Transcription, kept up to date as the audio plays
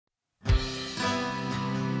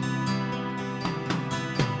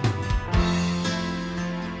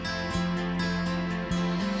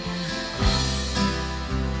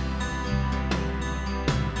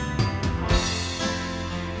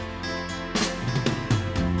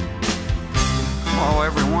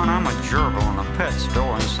Hello everyone, I'm a gerbil in a pet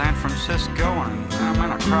store in San Francisco, and I'm in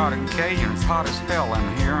a crowded cage and it's hot as hell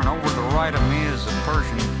in here, and over to the right of me is a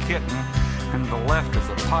Persian kitten, and to the left is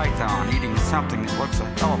a python eating something that looks a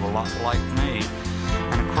hell of a lot like me,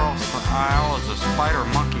 and across the aisle is a spider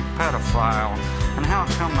monkey pedophile. And how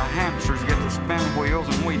come the hamsters get to spin wheels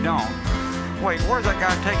and we don't? Wait, where's that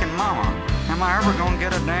guy taking mama? Am I ever gonna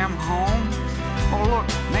get a damn home? Oh look,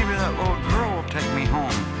 maybe that little girl will take me home.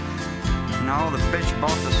 No, the bitch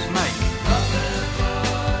bought the snake. Nothing but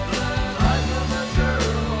the life of a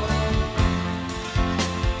gerbil.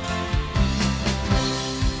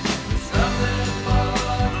 It's nothing but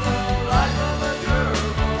the life of a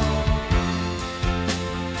gerbil.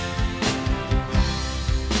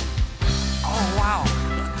 Oh wow,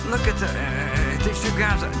 look at these two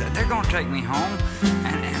guys, they're gonna take me home.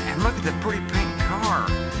 And look at the pretty pink car.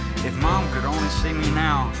 If Mom could only see me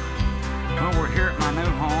now. Well, we're here at my new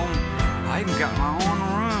home. I even got my own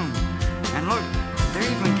room. And look, they're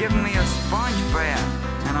even giving me a sponge bath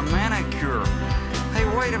and a manicure. Hey,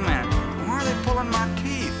 wait a minute. Why are they pulling my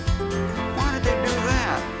teeth? Why did they do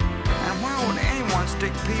that? And why would anyone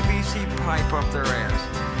stick PVC pipe up their ass?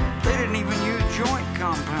 They didn't even use joint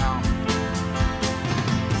compound.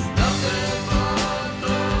 Nothing but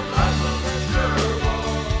the life of a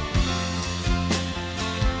gerbil.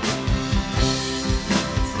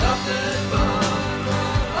 It's nothing but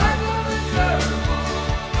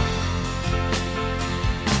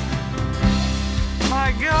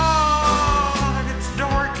my God, it's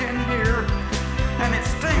dark in here, and it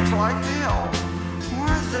stinks like hell.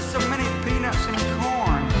 Why is there so many peanuts and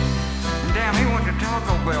corn? And damn, he went to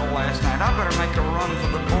Taco Bell last night. I better make a run for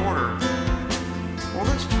the border. Will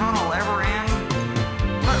this tunnel ever end?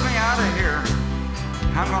 Let me out of here.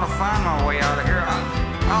 I'm gonna find my way out of here.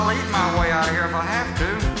 I'll eat my way out of here if I have to.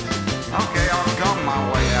 Okay, I'll gum my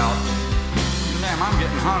way out. Damn, I'm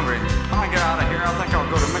getting hungry. When I get out of here, I think I'll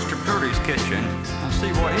go to Mr. Purdy's kitchen and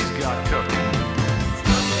see what he's got cooking.